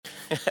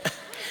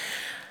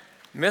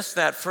Missed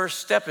that first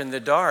step in the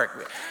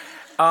dark.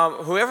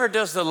 Whoever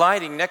does the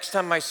lighting, next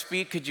time I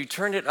speak, could you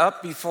turn it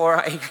up before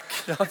I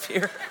get up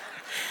here?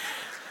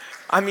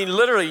 I mean,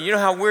 literally, you know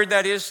how weird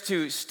that is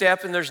to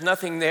step and there's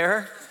nothing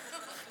there?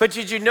 But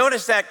did you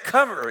notice that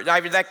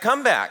that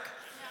comeback?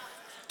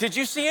 Did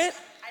you see it?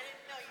 I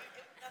didn't know.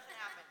 Nothing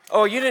happened.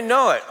 Oh, you didn't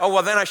know it? Oh,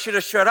 well, then I should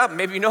have shut up.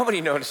 Maybe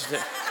nobody noticed it.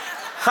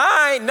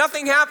 Hi,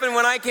 nothing happened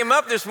when I came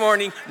up this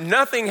morning.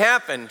 Nothing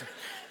happened.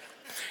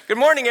 Good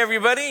morning,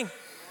 everybody.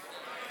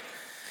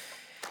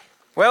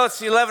 Well, it's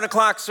the 11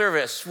 o'clock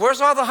service.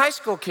 Where's all the high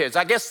school kids?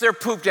 I guess they're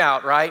pooped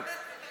out, right?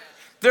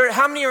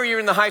 How many are you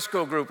in the high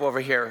school group over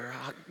here?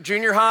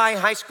 Junior high,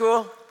 high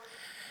school?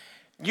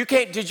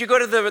 Did you go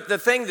to the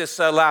thing this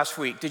last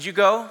week? Did you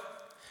go?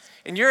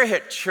 And you're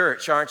at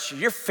church, aren't you?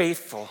 You're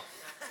faithful.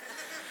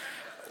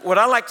 What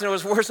I'd like to know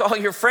is where's all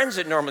your friends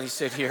that normally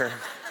sit here?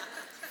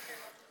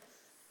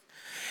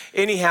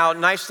 Anyhow,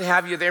 nice to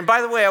have you there. And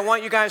by the way, I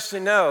want you guys to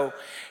know,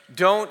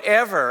 don't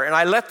ever, and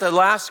I let the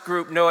last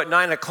group know at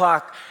 9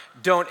 o'clock,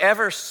 don't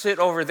ever sit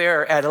over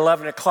there at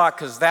 11 o'clock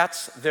because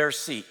that's their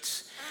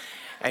seats.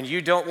 And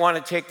you don't want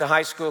to take the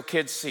high school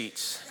kids'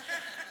 seats.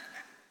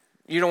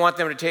 You don't want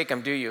them to take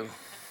them, do you?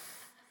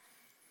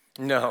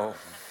 No,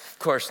 of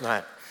course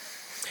not.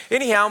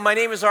 Anyhow, my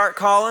name is Art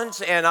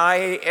Collins, and I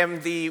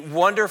am the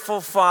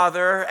wonderful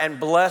father and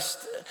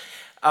blessed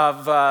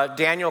of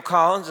Daniel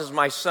Collins as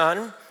my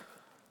son.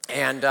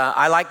 And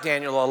I like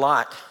Daniel a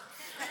lot.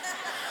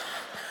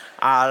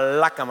 I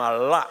like him a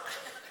lot.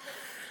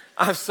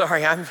 I'm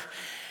sorry,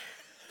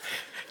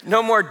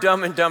 no more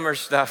Dumb and Dumber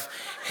stuff.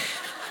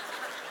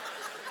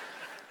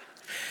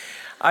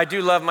 I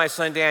do love my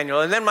son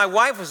Daniel. And then my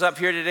wife was up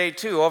here today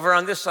too, over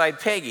on this side,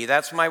 Peggy,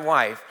 that's my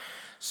wife.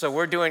 So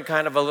we're doing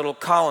kind of a little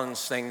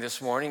Collins thing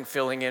this morning,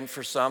 filling in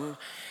for some.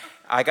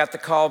 I got the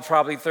call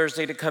probably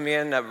Thursday to come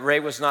in. Ray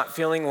was not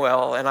feeling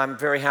well, and I'm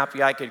very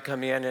happy I could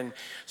come in and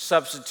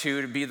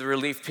substitute, be the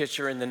relief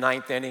pitcher in the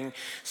 9th inning,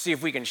 see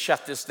if we can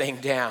shut this thing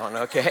down,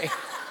 okay?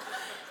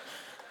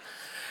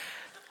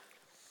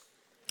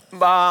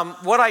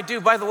 What I do,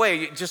 by the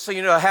way, just so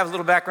you know, I have a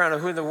little background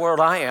of who in the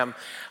world I am.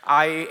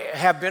 I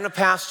have been a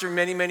pastor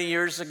many, many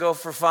years ago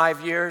for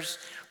 5 years.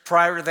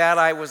 Prior to that,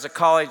 I was a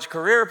college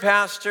career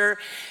pastor,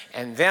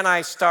 and then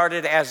I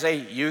started as a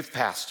youth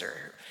pastor.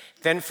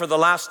 Then for the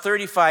last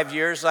 35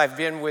 years, I've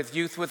been with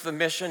Youth with a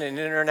Mission, an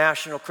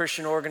international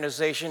Christian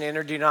organization,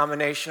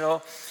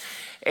 interdenominational.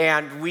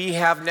 And we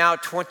have now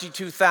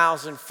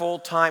 22,000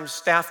 full-time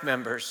staff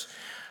members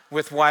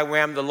with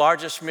YWAM, the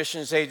largest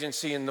missions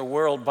agency in the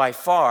world by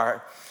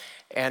far.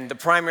 And the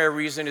primary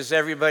reason is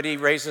everybody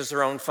raises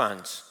their own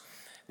funds.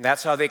 And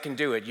that's how they can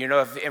do it. You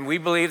know, and we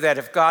believe that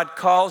if God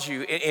calls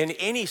you in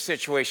any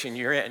situation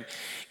you're in,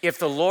 if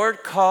the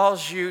Lord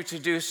calls you to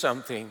do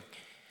something,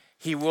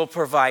 He will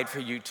provide for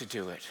you to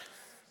do it.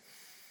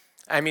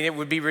 I mean, it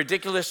would be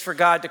ridiculous for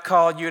God to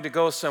call you to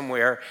go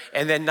somewhere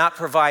and then not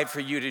provide for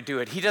you to do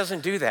it. He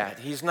doesn't do that.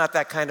 He's not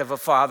that kind of a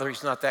father.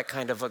 He's not that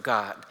kind of a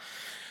God.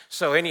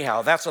 So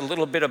anyhow, that's a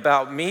little bit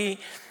about me.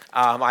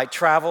 I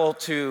travel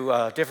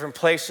to different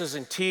places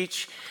and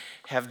teach,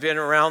 have been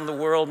around the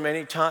world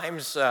many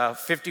times,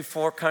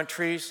 54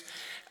 countries,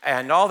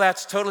 and all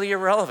that's totally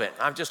irrelevant.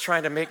 I'm just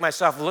trying to make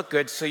myself look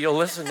good so you'll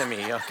listen to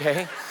me,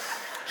 okay?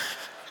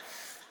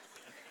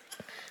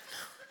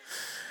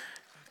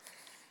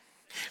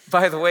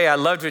 By the way, I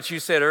loved what you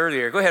said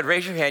earlier. Go ahead,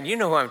 raise your hand. You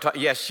know who I'm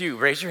talking. Yes, you.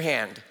 Raise your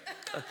hand.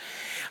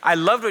 I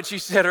loved what you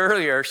said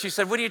earlier. She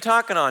said, "What are you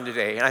talking on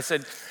today?" And I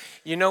said,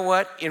 "You know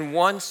what? In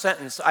one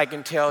sentence, I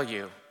can tell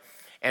you."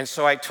 And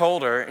so I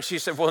told her, and she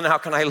said, "Well, now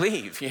can I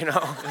leave?" You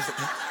know.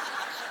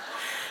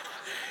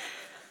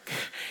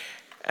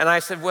 And I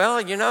said,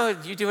 "Well, you know,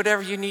 you do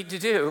whatever you need to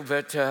do,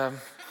 but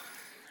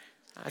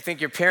I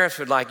think your parents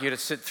would like you to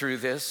sit through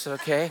this,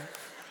 okay?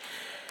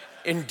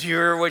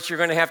 Endure what you're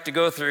going to have to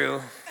go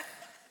through."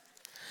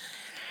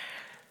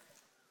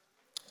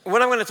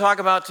 What I'm going to talk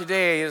about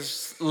today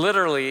is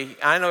literally,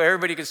 I know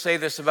everybody could say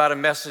this about a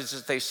message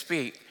that they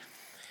speak,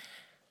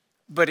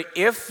 but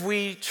if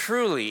we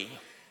truly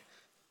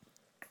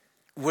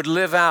would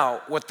live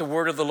out what the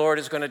word of the Lord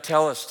is going to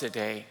tell us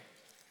today,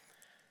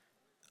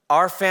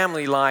 our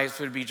family lives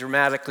would be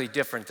dramatically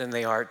different than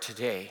they are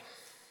today.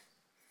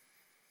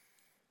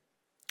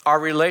 Our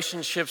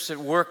relationships at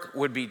work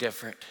would be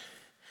different.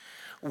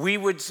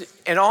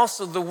 And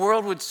also the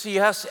world would see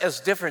us as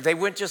different. They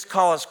wouldn't just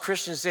call us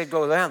Christians, they'd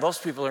go, "Man, those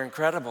people are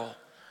incredible,"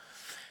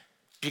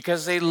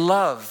 because they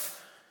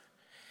love.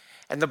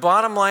 And the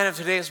bottom line of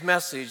today's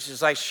message,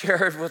 as I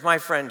shared with my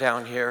friend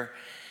down here,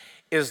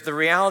 is the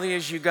reality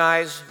is, you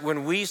guys,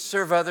 when we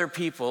serve other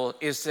people,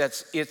 is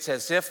that it's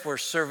as if we're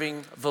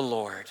serving the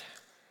Lord.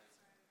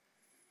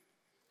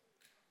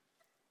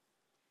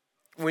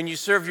 When you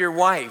serve your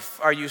wife,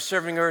 are you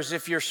serving her as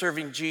if you're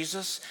serving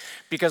Jesus?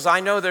 Because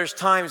I know there's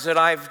times that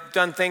I've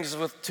done things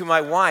to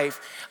my wife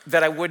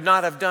that I would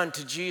not have done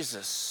to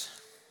Jesus.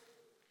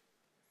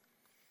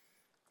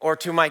 Or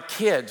to my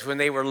kids when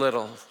they were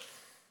little.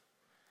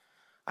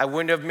 I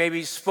wouldn't have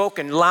maybe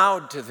spoken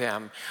loud to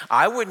them.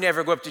 I would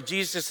never go up to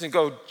Jesus and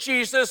go,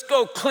 Jesus,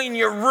 go clean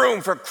your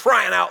room, for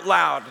crying out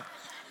loud.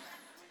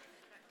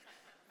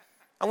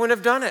 I wouldn't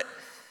have done it.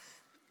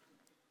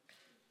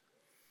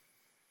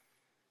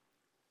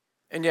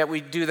 And yet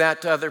we do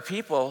that to other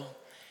people.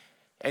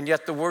 And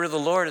yet the word of the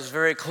Lord is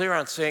very clear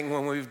on saying,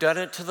 when we've done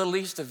it to the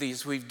least of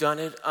these, we've done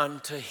it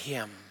unto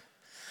him.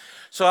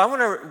 So I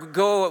want to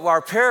go,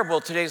 our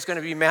parable today is going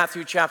to be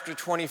Matthew chapter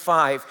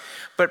 25.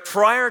 But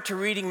prior to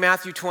reading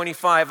Matthew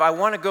 25, I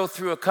want to go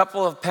through a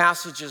couple of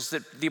passages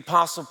that the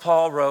Apostle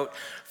Paul wrote,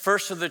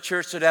 first to the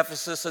church at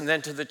Ephesus and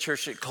then to the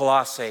church at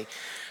Colossae.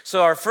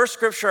 So our first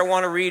scripture I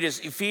want to read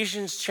is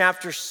Ephesians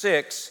chapter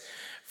 6,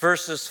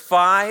 verses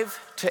 5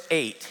 to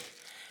 8.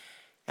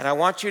 And I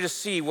want you to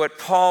see what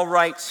Paul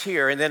writes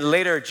here, and then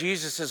later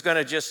Jesus is going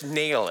to just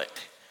nail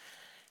it.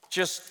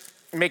 Just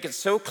make it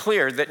so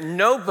clear that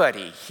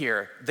nobody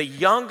here, the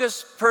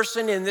youngest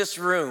person in this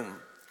room,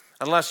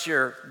 unless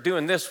you're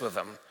doing this with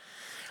them,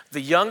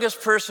 the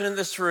youngest person in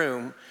this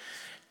room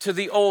to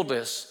the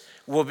oldest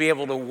will be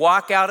able to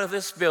walk out of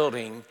this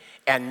building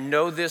and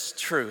know this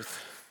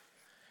truth.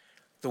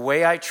 The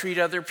way I treat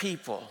other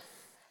people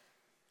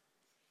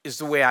is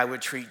the way I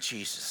would treat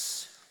Jesus.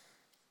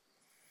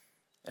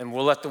 And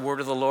we'll let the word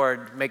of the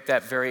Lord make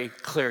that very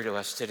clear to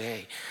us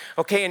today.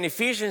 Okay, in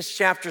Ephesians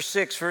chapter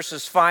 6,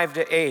 verses 5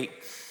 to 8,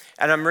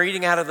 and I'm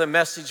reading out of the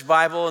Message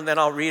Bible, and then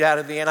I'll read out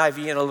of the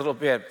NIV in a little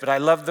bit, but I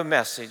love the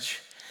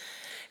Message.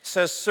 It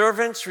says,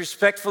 servants,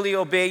 respectfully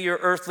obey your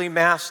earthly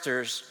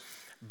masters,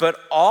 but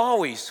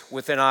always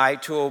with an eye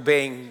to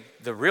obeying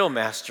the real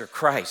master,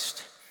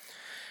 Christ.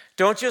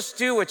 Don't just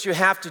do what you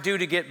have to do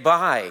to get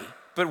by,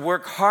 but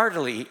work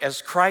heartily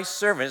as Christ's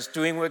servants,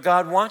 doing what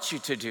God wants you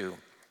to do.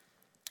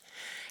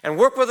 And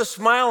work with a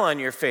smile on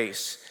your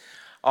face,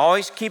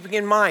 always keeping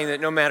in mind that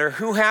no matter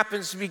who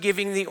happens to be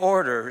giving the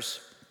orders,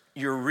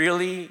 you're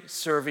really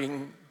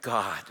serving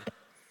God.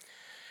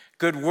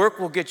 Good work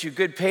will get you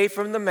good pay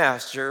from the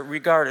master,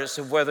 regardless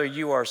of whether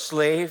you are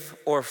slave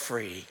or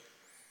free.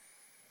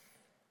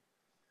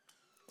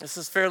 This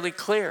is fairly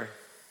clear.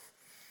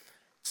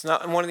 It's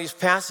not one of these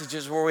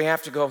passages where we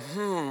have to go,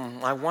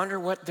 I wonder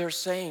what they're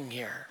saying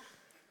here.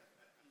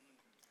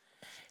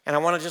 And I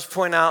want to just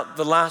point out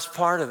the last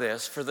part of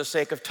this for the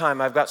sake of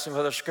time. I've got some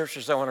other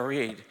scriptures I want to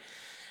read.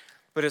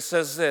 But it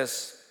says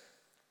this,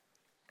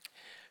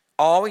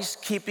 always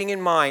keeping in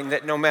mind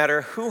that no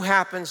matter who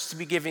happens to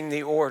be giving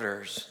the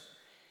orders,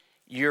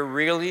 you're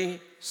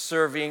really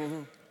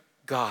serving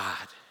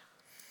God.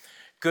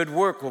 Good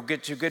work will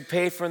get you good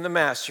pay from the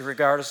master,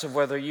 regardless of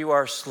whether you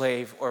are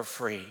slave or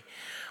free.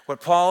 What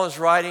Paul is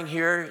writing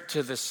here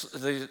to the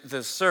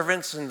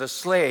servants and the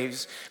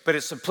slaves, but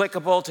it's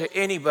applicable to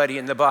anybody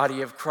in the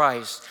body of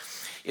Christ,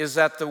 is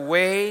that the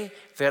way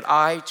that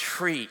I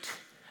treat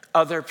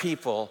other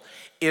people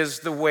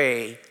is the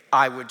way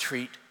I would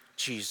treat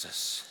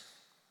Jesus.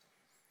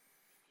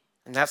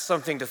 And that's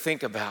something to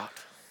think about.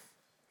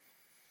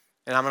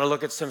 And I'm going to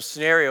look at some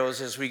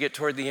scenarios as we get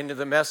toward the end of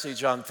the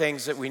message on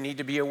things that we need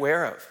to be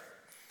aware of.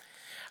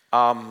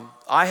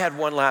 I had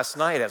one last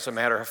night, as a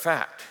matter of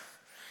fact.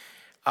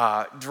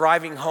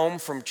 Driving home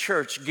from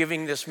church,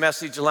 giving this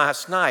message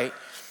last night,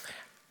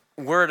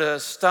 we're at a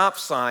stop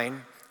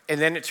sign,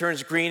 and then it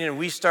turns green, and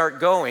we start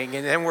going,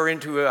 and then we're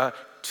into a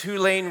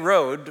 2-lane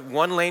road,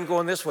 one lane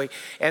going this way,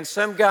 and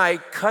some guy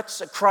cuts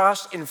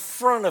across in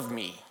front of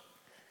me,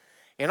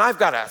 and I've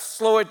got to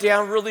slow it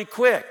down really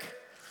quick.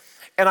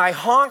 And I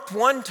honked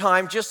one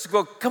time just to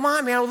go, come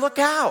on, man, look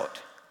out.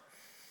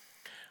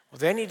 Well,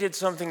 then he did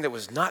something that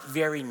was not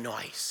very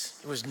nice.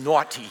 It was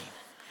naughty.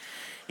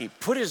 He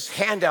put his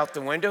hand out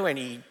the window and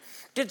he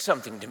did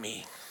something to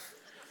me.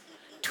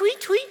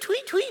 Tweet, tweet,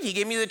 tweet, tweet. He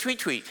gave me the tweet,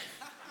 tweet.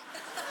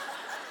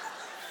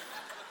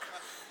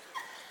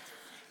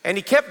 And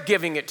he kept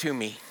giving it to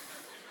me.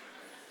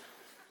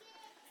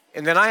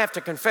 And then I have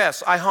to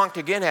confess, I honked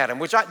again at him,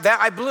 which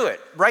I blew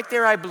it. Right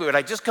there, I blew it.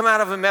 I just come out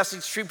of a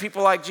message, treat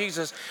people like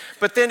Jesus.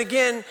 But then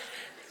again,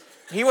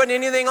 he wasn't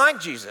anything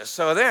like Jesus,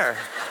 so there.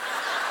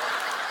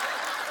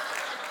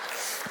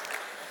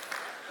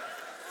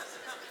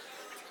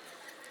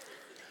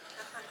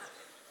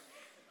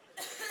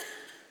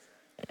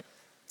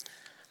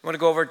 I'm going to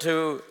go over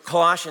to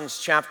Colossians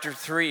chapter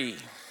 3.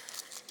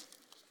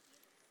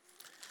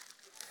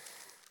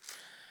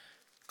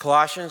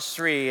 Colossians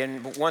 3,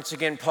 and once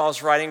again,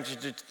 Paul's writing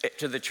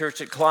to the church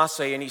at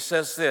Colossae, and he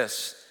says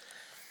this,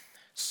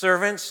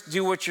 servants,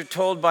 do what you're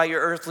told by your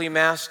earthly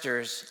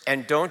masters,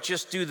 and don't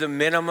just do the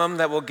minimum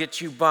that will get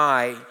you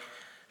by.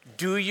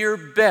 Do your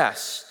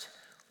best.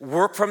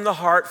 Work from the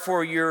heart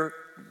for your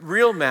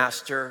real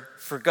master,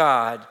 for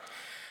God,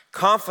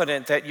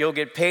 confident that you'll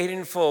get paid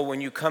in full when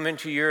you come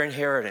into your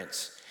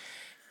inheritance.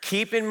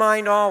 Keep in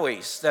mind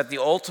always that the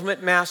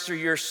ultimate master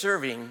you're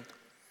serving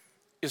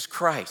is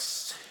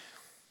Christ.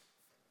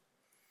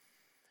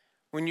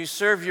 When you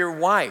serve your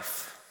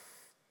wife,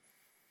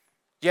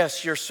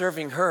 yes, you're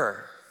serving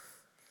her,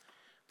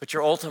 but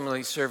you're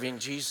ultimately serving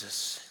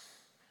Jesus.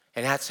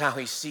 And that's how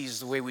he sees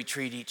the way we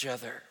treat each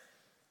other.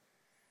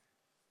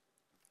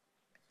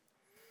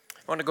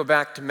 want to go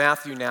back to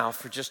Matthew now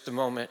for just a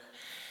moment,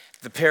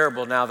 the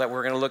parable now that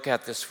we're going to look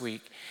at this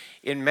week.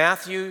 In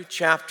Matthew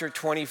chapter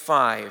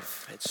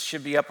 25, it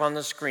should be up on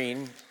the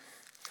screen.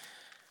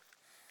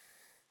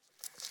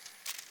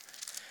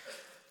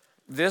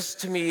 This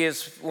to me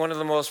is one of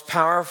the most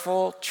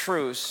powerful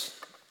truths,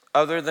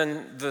 other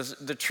than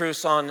the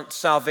truths on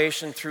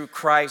salvation through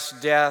Christ's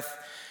death,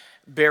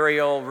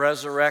 burial,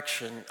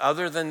 resurrection.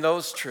 Other than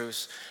those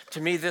truths,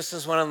 to me this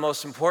is one of the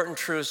most important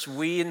truths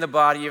we in the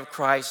body of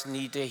Christ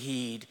need to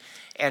heed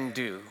and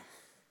do.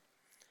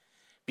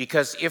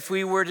 Because if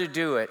we were to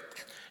do it,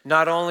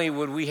 not only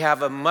would we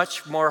have a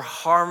much more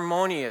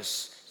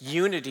harmonious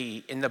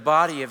unity in the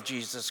body of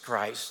Jesus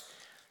Christ,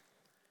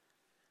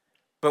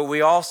 but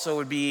we also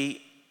would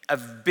be a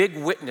big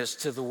witness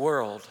to the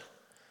world,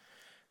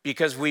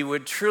 because we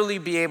would truly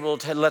be able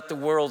to let the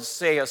world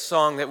say a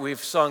song that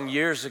we've sung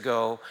years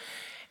ago,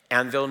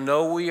 and they'll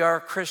know we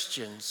are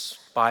Christians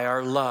by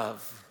our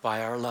love,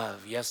 by our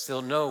love. Yes,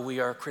 they'll know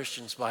we are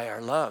Christians by our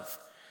love,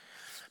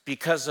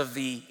 because of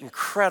the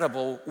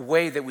incredible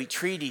way that we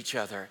treat each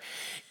other.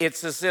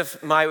 It's as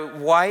if my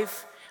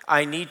wife,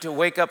 I need to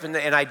wake up and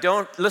I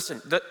don't,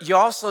 listen, you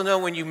also know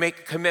when you make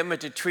a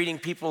commitment to treating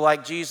people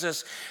like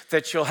Jesus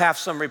that you'll have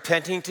some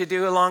repenting to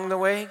do along the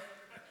way.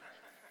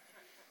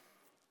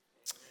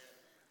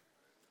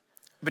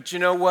 But you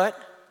know what?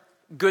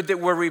 Good that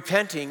we're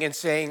repenting and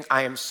saying,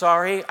 I am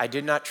sorry, I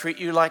did not treat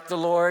you like the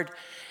Lord,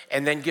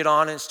 and then get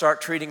on and start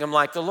treating them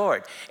like the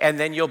Lord. And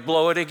then you'll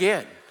blow it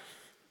again.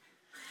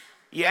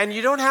 Yeah, and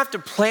you don't have to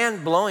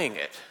plan blowing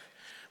it.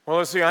 Well,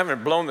 let's see, I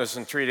haven't blown this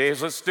in 3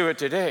 days, let's do it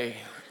today.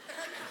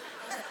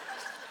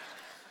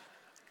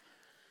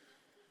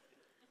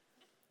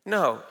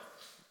 No,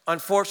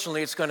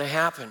 unfortunately, it's going to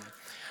happen.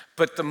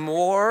 But the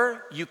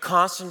more you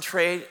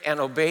concentrate and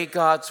obey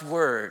God's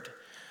word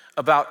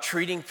about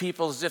treating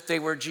people as if they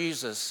were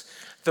Jesus,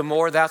 the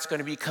more that's going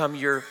to become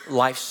your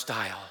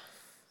lifestyle.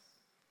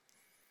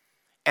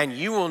 And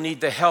you will need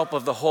the help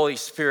of the Holy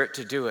Spirit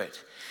to do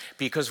it.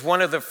 Because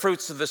one of the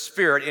fruits of the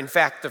Spirit, in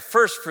fact, the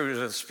first fruit of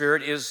the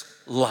Spirit is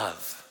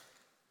love.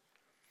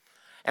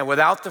 And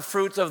without the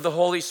fruit of the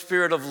Holy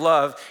Spirit of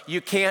love,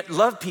 you can't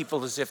love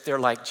people as if they're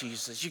like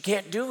Jesus. You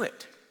can't do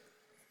it.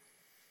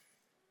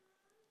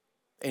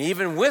 And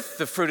even with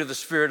the fruit of the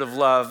Spirit of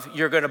love,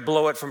 you're going to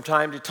blow it from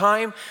time to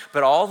time.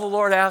 But all the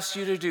Lord asks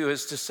you to do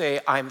is to say,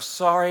 I'm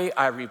sorry,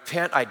 I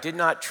repent, I did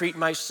not treat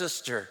my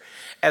sister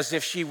as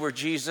if she were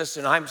Jesus,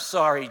 and I'm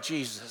sorry,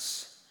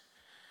 Jesus.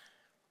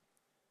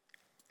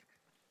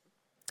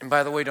 And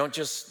by the way, don't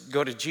just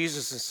go to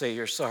Jesus and say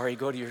you're sorry.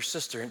 Go to your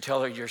sister and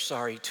tell her you're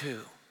sorry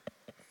too.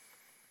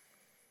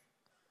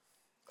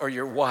 Or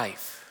your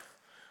wife,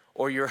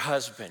 or your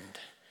husband,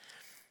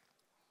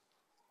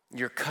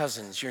 your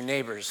cousins, your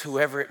neighbors,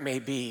 whoever it may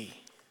be.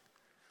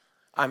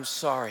 I'm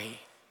sorry.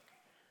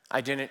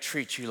 I didn't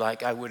treat you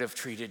like I would have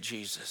treated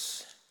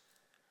Jesus.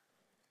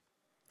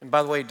 And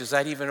by the way, does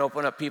that even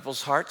open up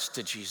people's hearts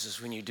to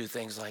Jesus when you do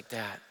things like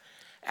that?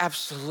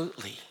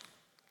 Absolutely.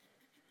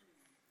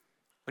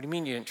 What do you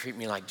mean you didn't treat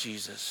me like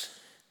Jesus?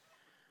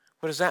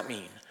 What does that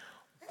mean?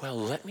 Well,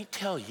 let me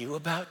tell you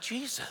about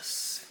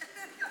Jesus.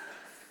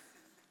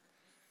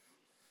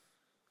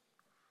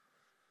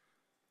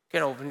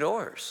 Can open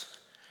doors.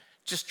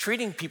 Just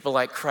treating people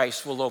like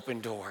Christ will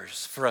open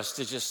doors for us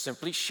to just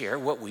simply share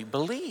what we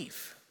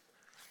believe.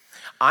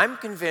 I'm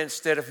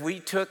convinced that if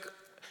we took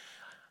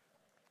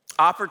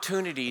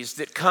opportunities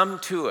that come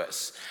to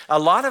us, a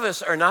lot of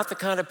us are not the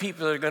kind of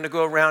people that are going to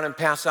go around and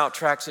pass out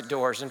tracts at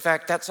doors. In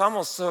fact, that's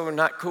almost so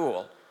not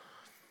cool,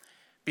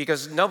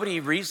 because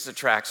nobody reads the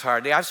tracts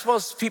hardly. I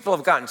suppose people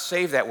have gotten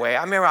saved that way.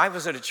 I remember I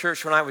was at a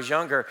church when I was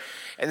younger,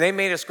 and they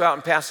made us go out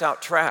and pass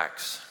out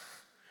tracts.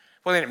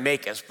 Well, they didn't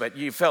make us, but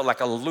you felt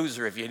like a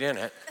loser if you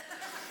didn't.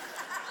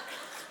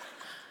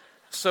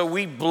 So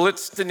we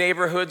blitzed the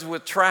neighborhoods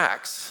with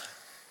tracts.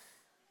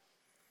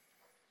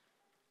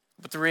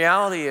 But the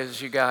reality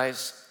is, you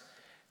guys,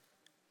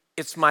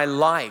 it's my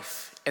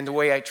life and the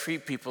way I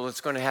treat people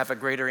that's going to have a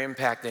greater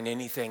impact than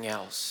anything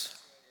else.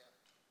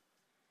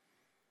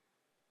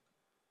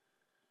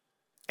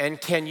 And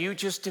can you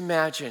just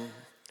imagine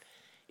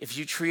if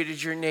you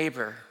treated your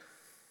neighbor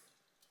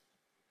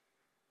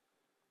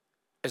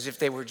as if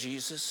they were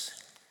Jesus?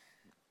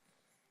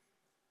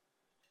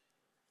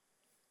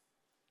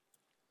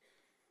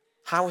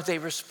 How would they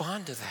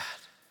respond to that?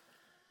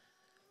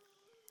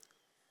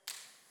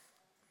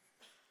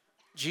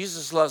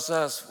 Jesus loves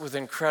us with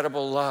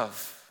incredible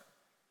love.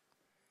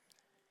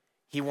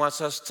 He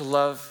wants us to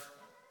love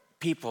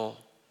people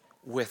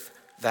with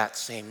that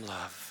same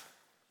love,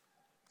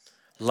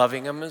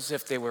 loving them as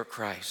if they were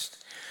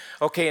Christ.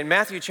 Okay, in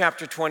Matthew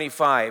chapter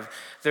 25,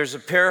 there's a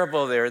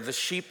parable there, the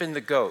sheep and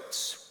the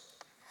goats.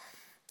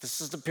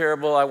 This is the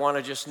parable I want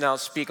to just now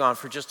speak on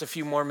for just a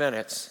few more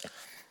minutes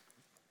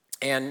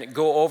and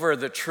go over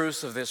the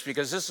truths of this,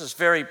 because this is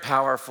very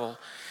powerful.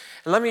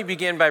 Let me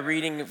begin by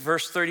reading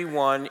verse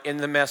 31 in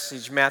the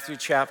Message, Matthew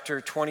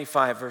chapter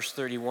 25, verse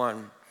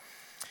 31.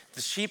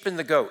 The sheep and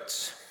the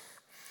goats.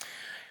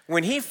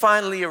 When he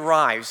finally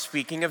arrives,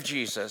 speaking of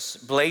Jesus,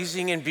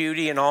 blazing in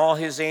beauty and all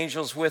his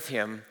angels with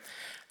him,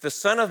 the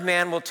Son of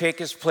Man will take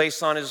his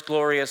place on his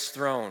glorious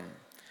throne.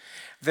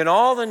 Then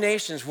all the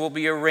nations will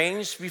be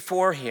arranged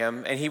before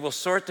him, and he will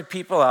sort the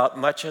people out,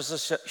 much as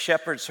a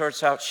shepherd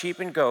sorts out sheep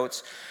and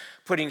goats,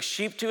 putting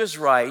sheep to his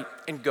right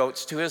and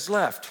goats to his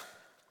left.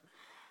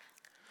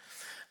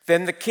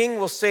 Then the king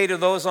will say to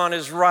those on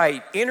his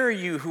right, "Enter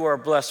you who are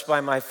blessed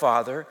by my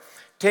Father.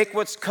 Take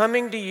what's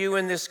coming to you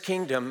in this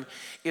kingdom.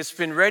 It's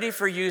been ready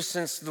for you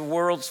since the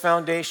world's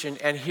foundation,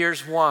 and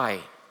here's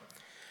why.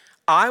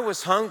 I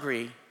was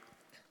hungry,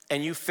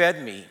 and you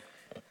fed me.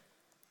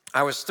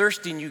 I was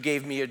thirsty, and you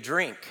gave me a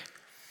drink.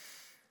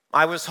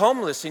 I was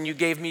homeless, and you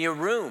gave me a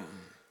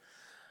room.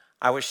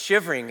 I was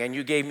shivering, and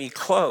you gave me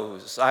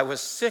clothes. I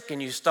was sick,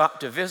 and you stopped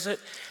to visit,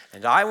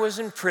 and I was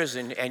in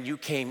prison, and you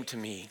came to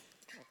me."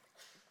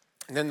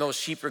 And then those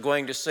sheep are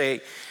going to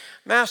say,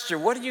 "Master,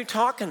 what are you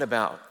talking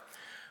about?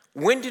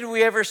 When did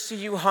we ever see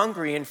you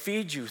hungry and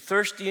feed you,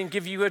 thirsty and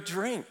give you a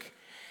drink?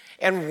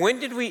 And when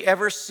did we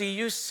ever see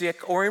you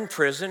sick or in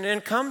prison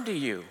and come to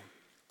you?"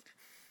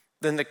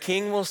 Then the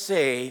king will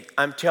say,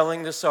 "I'm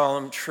telling the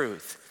solemn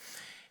truth."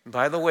 And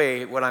by the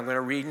way, what I'm going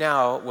to read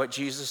now, what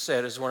Jesus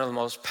said, is one of the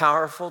most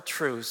powerful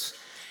truths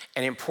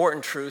and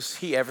important truths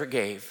he ever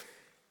gave.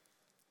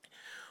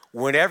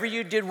 Whenever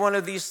you did one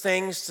of these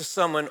things to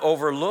someone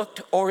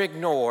overlooked or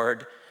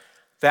ignored,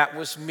 that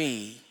was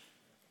me.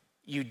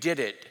 You did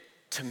it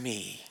to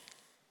me.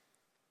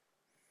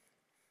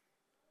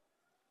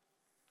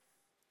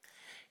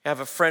 I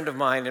have a friend of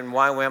mine in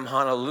YWAM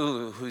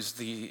Honolulu who's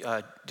the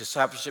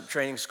discipleship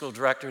training school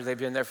director. They've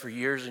been there for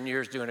years and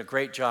years, doing a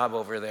great job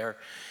over there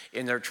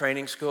in their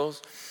training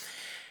schools.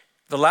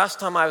 The last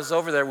time I was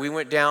over there, we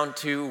went down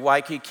to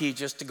Waikiki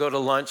just to go to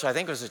lunch. I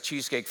think it was a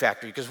Cheesecake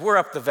Factory, because we're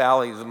up the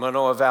valley, the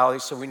Manoa Valley,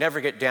 so we never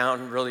get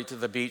down really to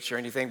the beach or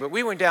anything. But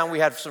we went down, we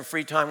had some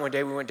free time one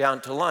day, we went down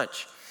to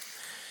lunch.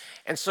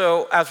 And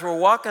so as we're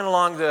walking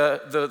along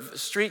the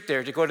street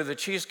there to go to the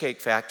Cheesecake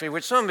Factory,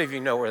 which some of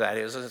you know where that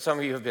is, and some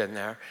of you have been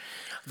there,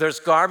 there's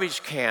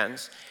garbage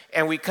cans,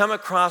 and we come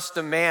across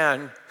the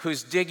man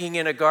who's digging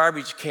in a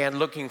garbage can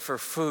looking for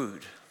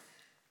food.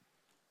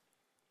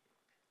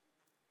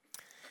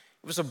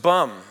 It was a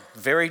bum,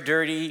 very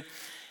dirty,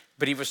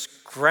 but he was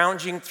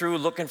scrounging through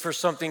looking for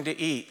something to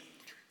eat.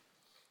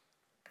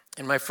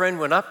 And my friend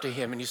went up to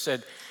him and he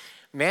said,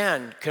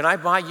 "Man, can I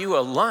buy you a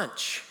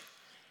lunch?"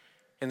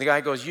 And the guy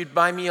goes, "You'd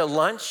buy me a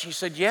lunch?" He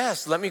said,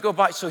 "Yes, let me go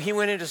buy." So he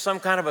went into some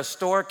kind of a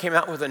store, came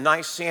out with a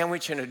nice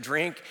sandwich and a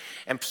drink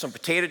and some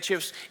potato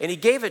chips, and he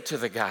gave it to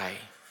the guy.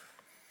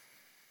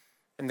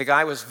 And the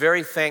guy was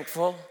very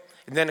thankful.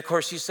 And then, of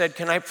course, he said,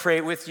 "Can I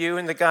pray with you?"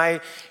 And the guy,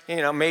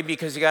 maybe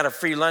because he got a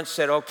free lunch,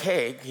 said,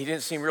 okay. He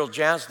didn't seem real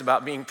jazzed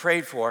about being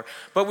prayed for.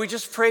 But we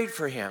just prayed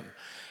for him.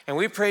 And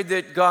we prayed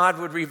that God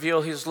would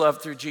reveal his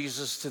love through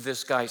Jesus to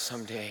this guy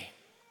someday.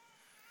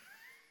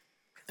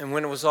 And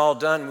when it was all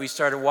done, we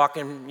started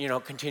walking,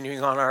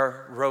 continuing on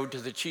our road to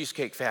the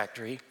Cheesecake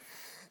Factory.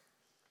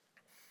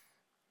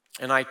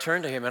 And I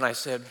turned to him and I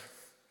said,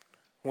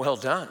 "Well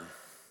done.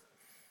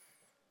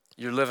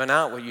 You're living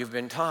out what you've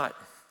been taught."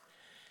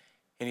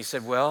 And he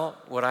said,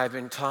 "Well, what I've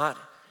been taught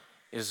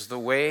is the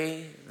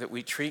way that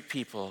we treat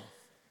people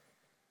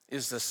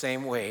is the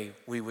same way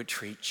we would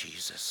treat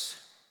Jesus.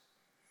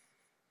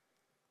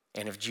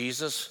 And if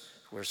Jesus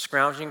were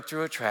scrounging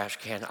through a trash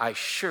can, I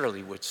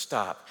surely would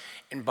stop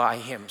and buy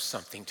him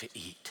something to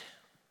eat."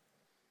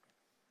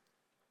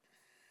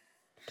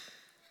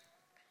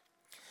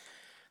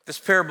 This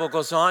parable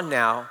goes on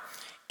now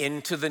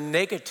into the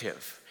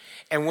negative.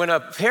 And when a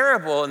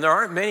parable, and there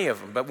aren't many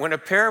of them, but when a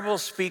parable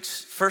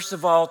speaks, first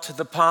of all, to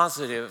the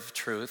positive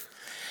truth,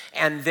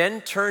 and then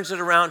turns it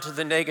around to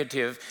the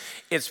negative,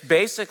 it's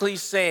basically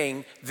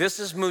saying, this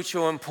is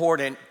mucho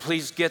important,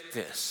 please get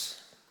this.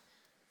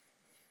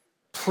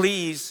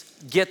 Please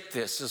get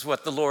this, is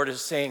what the Lord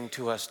is saying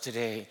to us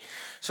today.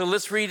 So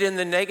let's read in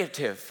the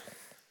negative.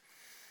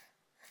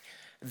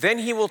 Then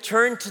he will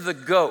turn to the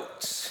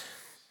goats,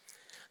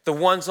 the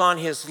ones on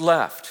his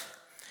left,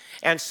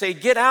 and say,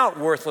 "Get out,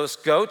 worthless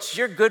goats.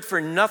 You're good for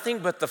nothing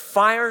but the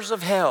fires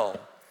of hell.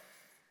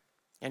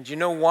 And you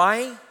know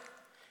why?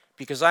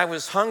 Because I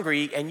was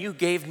hungry and you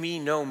gave me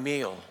no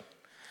meal.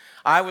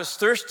 I was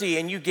thirsty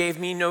and you gave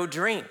me no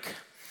drink.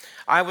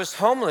 I was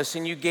homeless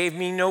and you gave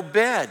me no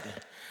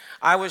bed.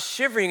 I was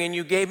shivering and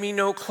you gave me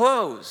no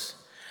clothes.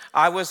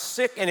 I was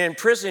sick and in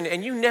prison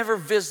and you never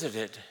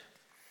visited."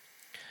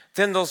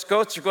 Then those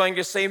goats are going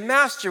to say,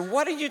 "Master,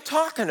 what are you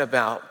talking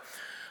about?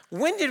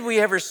 When did we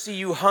ever see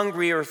you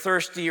hungry or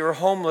thirsty or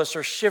homeless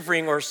or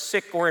shivering or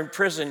sick or in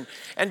prison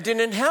and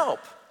didn't help?"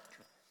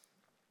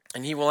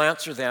 And he will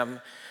answer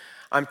them,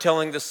 "I'm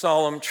telling the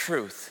solemn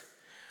truth.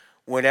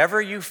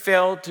 Whenever you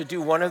failed to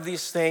do one of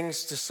these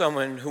things to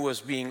someone who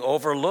was being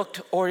overlooked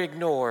or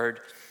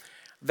ignored,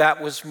 that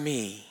was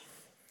me.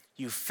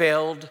 You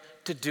failed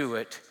to do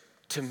it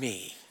to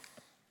me."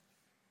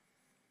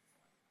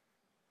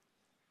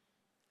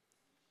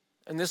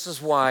 And this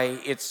is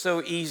why it's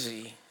so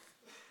easy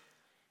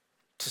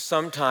to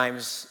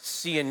sometimes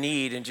see a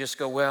need and just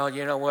go, well,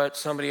 you know what,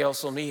 somebody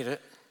else will need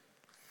it.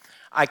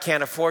 I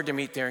can't afford to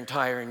meet their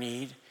entire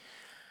need.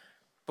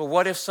 But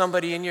what if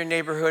somebody in your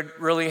neighborhood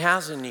really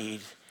has a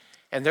need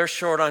and they're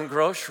short on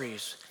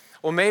groceries?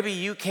 Well, maybe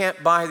you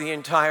can't buy the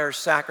entire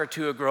sack or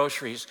two of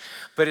groceries,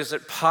 but is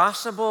it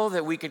possible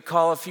that we could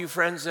call a few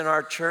friends in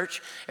our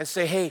church and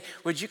say, hey,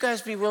 would you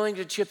guys be willing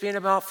to chip in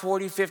about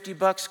 $40,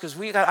 $50? Because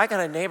I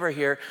got a neighbor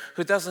here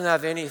who doesn't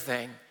have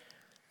anything,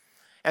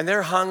 and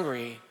they're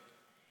hungry,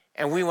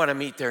 and we want to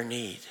meet their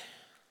need.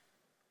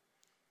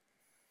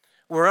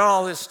 We're in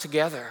all this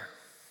together.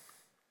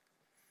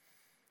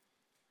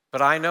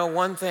 But I know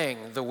one thing,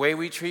 the way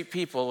we treat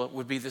people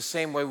would be the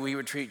same way we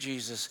would treat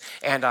Jesus.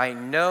 And I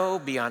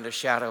know beyond a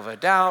shadow of a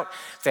doubt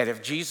that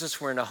if Jesus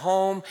were in a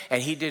home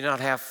and he did not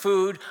have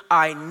food,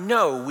 I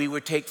know we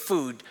would take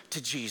food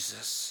to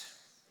Jesus.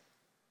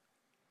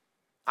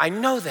 I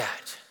know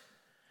that.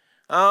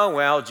 Oh,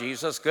 well,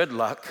 Jesus, good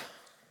luck.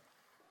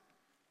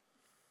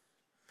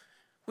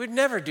 We'd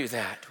never do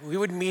that. We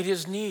would meet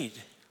his need.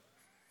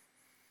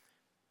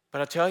 But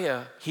I'll tell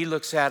you, he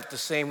looks at it the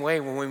same way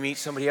when we meet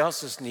somebody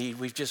else's need.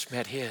 We've just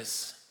met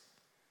his.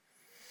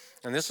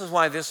 And this is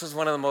why this is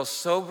one of the most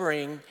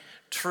sobering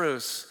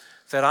truths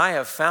that I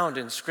have found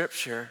in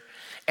Scripture.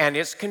 And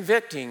it's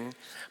convicting,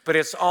 but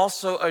it's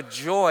also a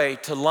joy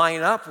to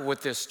line up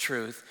with this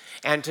truth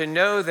and to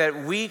know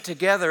that we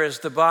together as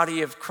the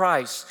body of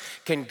Christ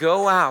can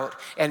go out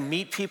and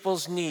meet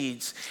people's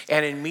needs.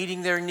 And in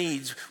meeting their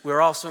needs,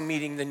 we're also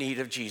meeting the need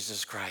of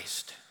Jesus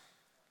Christ.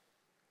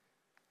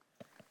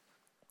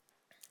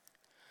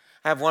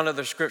 I have one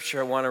other scripture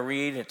I want to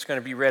read. It's going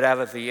to be read out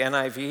of the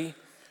NIV.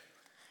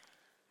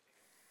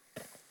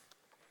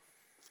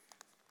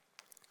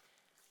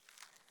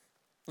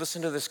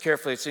 Listen to this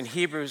carefully. It's in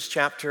Hebrews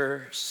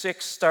chapter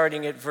 6,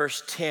 starting at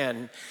verse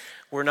 10.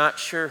 We're not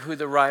sure who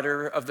the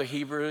writer of the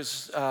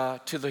Hebrews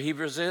to the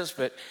Hebrews is,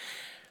 but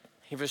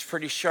he was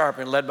pretty sharp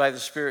and led by the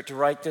Spirit to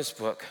write this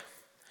book.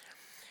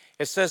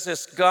 It says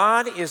this: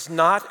 God is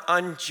not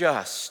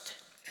unjust.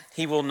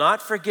 He will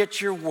not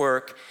forget your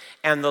work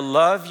and the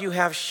love you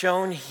have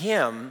shown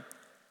him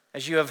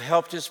as you have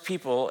helped his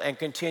people and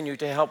continue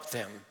to help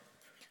them.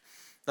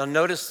 Now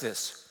notice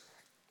this.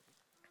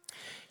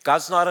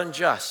 God's not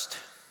unjust.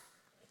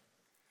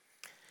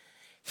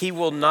 He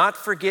will not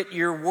forget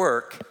your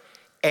work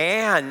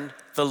and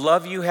the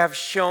love you have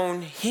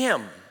shown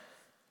him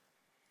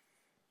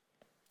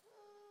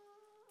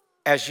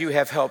as you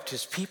have helped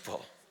his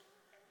people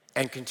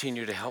and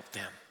continue to help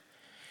them.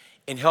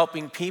 In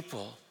helping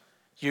people,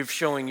 you're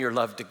showing your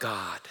love to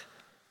God.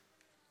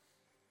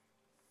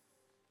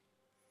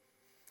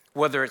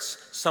 Whether it's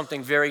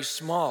something very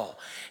small.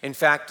 In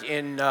fact,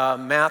 in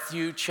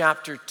Matthew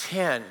chapter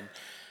 10,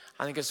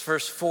 I think it's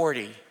verse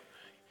 40,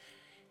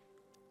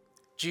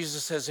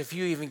 Jesus says, if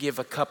you even give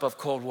a cup of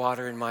cold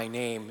water in my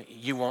name,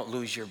 you won't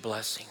lose your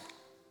blessing.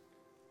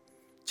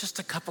 Just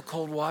a cup of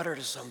cold water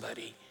to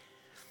somebody.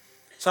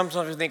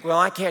 Sometimes we think, well,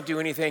 I can't do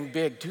anything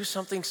big. Do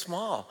something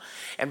small.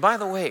 And by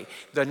the way,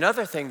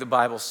 another thing the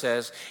Bible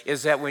says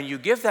is that when you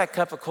give that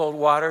cup of cold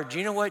water, do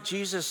you know what?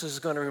 Jesus is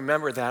going to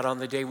remember that on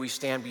the day we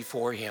stand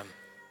before him.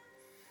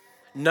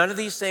 None of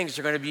these things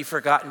are going to be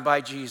forgotten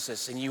by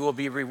Jesus, and you will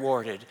be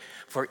rewarded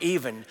for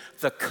even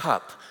the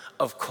cup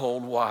of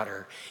cold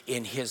water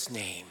in his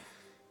name.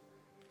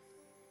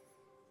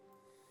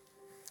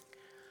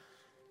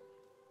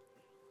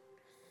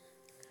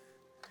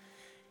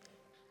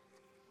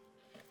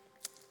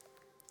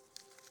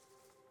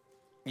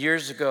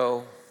 Years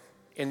ago,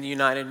 in the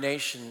United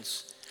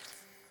Nations,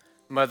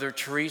 Mother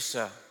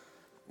Teresa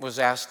was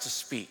asked to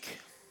speak.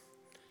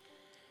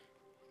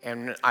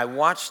 And I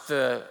watched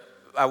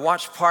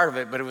part of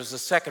it, but it was the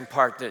second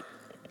part that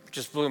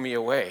just blew me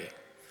away.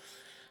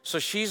 So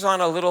she's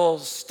on a little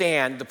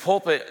stand. The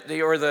pulpit,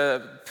 or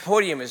the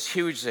podium is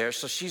huge there.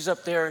 So she's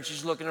up there and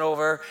she's looking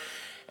over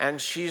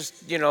and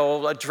she's,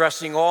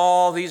 addressing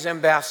all these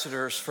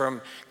ambassadors from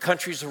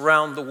countries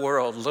around the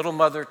world. Little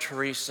Mother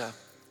Teresa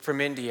from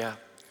India,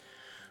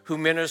 who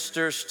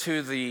ministers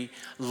to the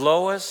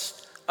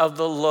lowest of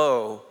the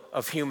low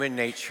of human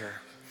nature.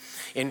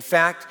 In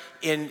fact,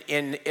 in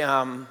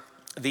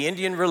the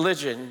Indian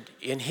religion,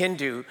 in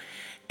Hindu,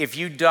 if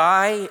you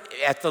die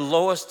at the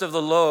lowest of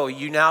the low,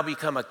 you now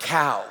become a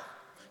cow.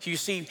 You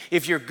see,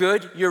 if you're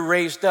good, you're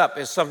raised up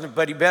as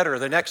somebody better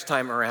the next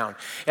time around.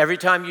 Every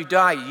time you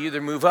die, you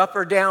either move up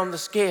or down the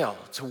scale.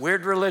 It's a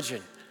weird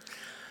religion.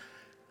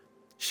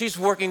 She's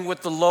working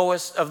with the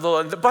lowest of the low.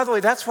 And by the way,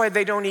 that's why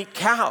they don't eat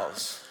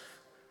cows.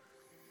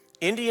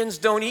 Indians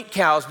don't eat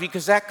cows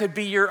because that could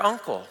be your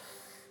uncle.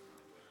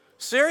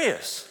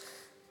 Serious.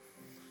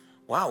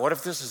 Wow, what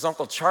if this is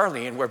Uncle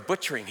Charlie and we're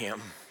butchering him?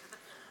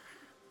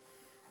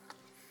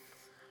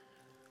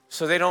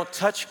 So they don't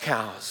touch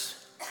cows.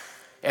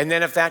 And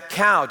then if that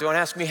cow, don't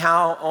ask me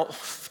how,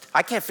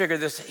 I can't figure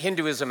this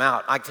Hinduism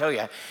out. I tell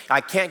you,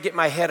 I can't get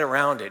my head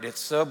around it. It's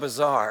so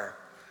bizarre.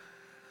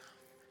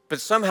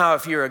 But somehow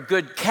if you're a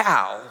good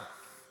cow,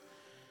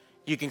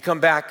 you can come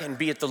back and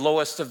be at the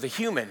lowest of the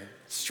human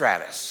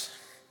stratus.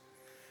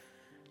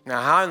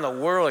 Now, how in the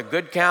world a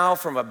good cow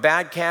from a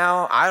bad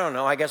cow? I don't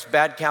know. I guess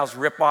bad cows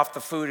rip off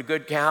the food of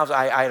good cows.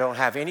 I don't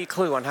have any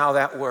clue on how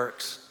that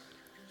works.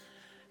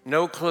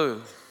 No clue.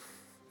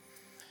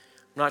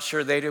 I'm not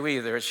sure they do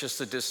either. It's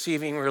just a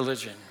deceiving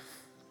religion.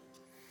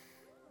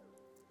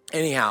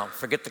 Anyhow,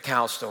 forget the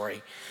cow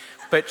story.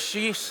 But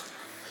she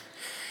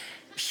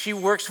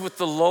works with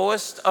the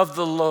lowest of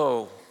the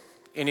low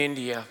in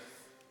India.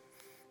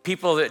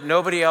 People that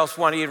nobody else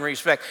wants to even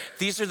respect.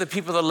 These are the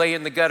people that lay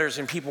in the gutters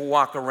and people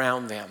walk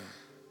around them.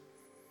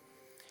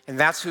 And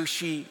that's who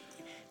she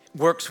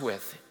works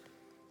with.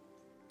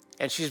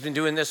 And she's been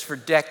doing this for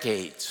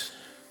decades.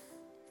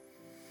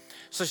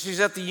 So she's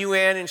at the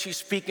UN and she's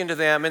speaking to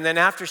them. And then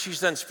after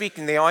she's done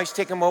speaking, they always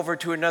take them over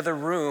to another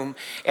room.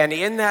 And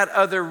in that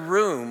other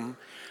room,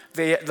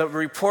 the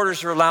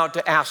reporters are allowed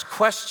to ask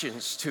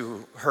questions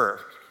to her.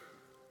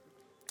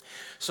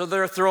 So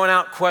they're throwing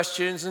out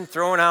questions and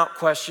throwing out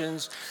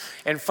questions.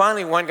 And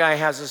finally, one guy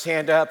has his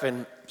hand up,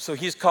 and so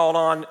he's called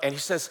on, and he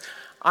says,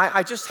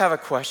 I just have a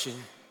question.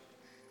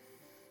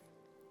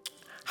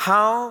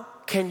 How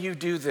can you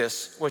do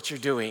this, what you're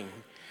doing?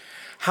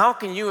 How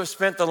can you have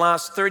spent the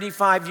last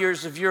 35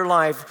 years of your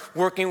life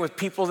working with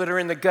people that are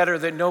in the gutter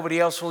that nobody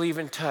else will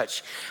even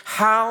touch?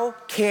 How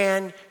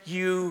can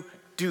you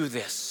do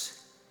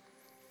this?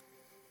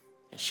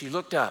 And she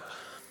looked up.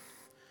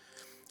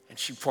 And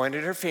she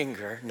pointed her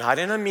finger, not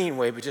in a mean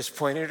way, but just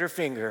pointed her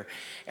finger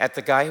at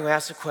the guy who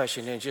asked the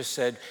question and just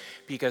said,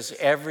 because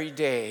every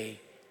day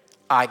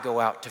I go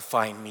out to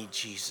find me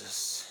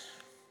Jesus.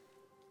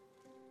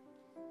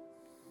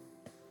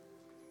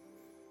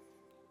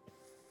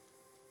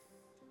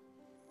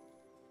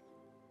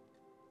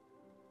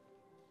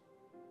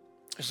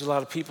 There's a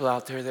lot of people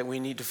out there that we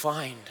need to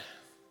find.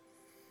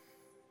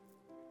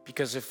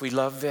 Because if we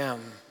love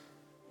them,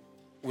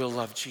 we'll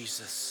love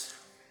Jesus.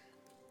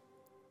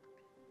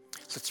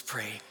 Let's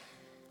pray.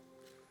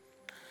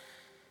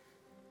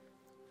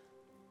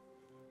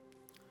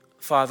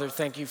 Father,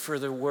 thank you for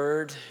the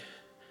word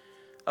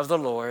of the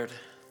Lord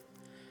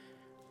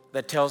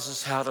that tells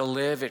us how to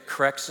live. It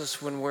corrects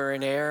us when we're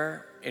in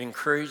error. It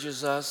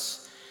encourages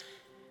us.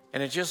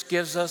 And it just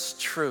gives us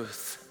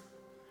truth.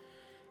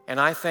 And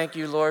I thank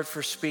you, Lord,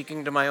 for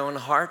speaking to my own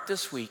heart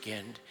this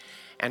weekend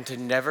and to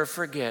never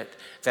forget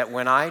that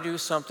when I do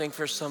something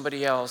for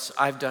somebody else,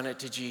 I've done it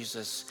to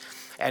Jesus.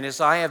 And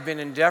as I have been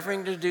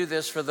endeavoring to do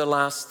this for the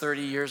last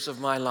 30 years of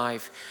my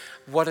life,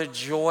 what a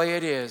joy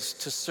it is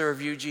to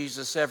serve you,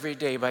 Jesus, every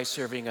day by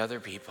serving other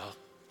people.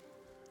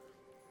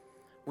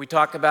 We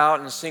talk about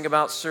and sing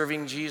about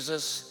serving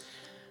Jesus.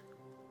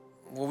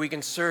 Well, we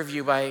can serve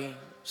you by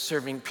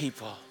serving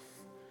people,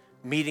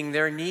 meeting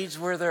their needs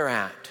where they're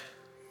at.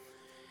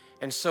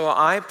 And so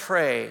I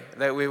pray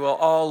that we will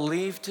all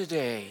leave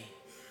today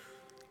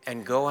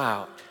and go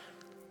out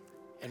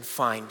and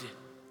find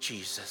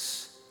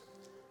Jesus.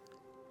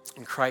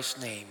 In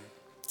Christ's name,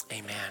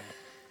 amen.